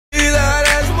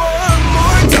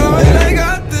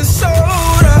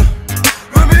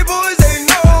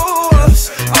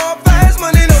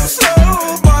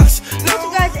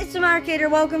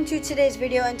today's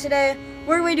video, and today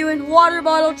we're going to be doing water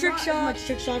bottle trick shots. Not much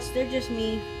trick shots, they're just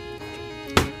me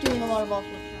doing a water bottle.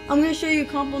 I'm going to show you a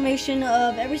compilation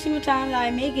of every single time that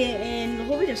I make it in the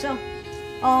whole video. So,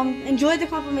 enjoy the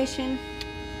compilation,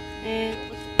 and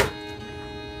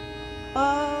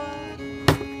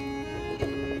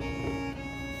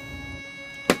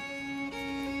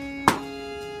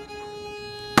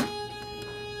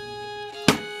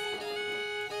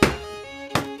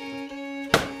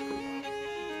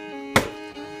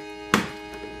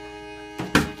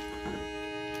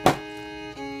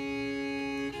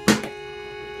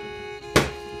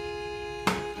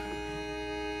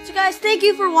so guys, thank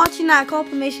you for watching that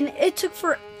compilation. It took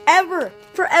forever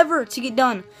to get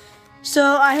done. So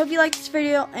I hope you liked this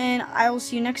video, and I will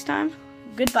see you next time.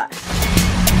 Goodbye.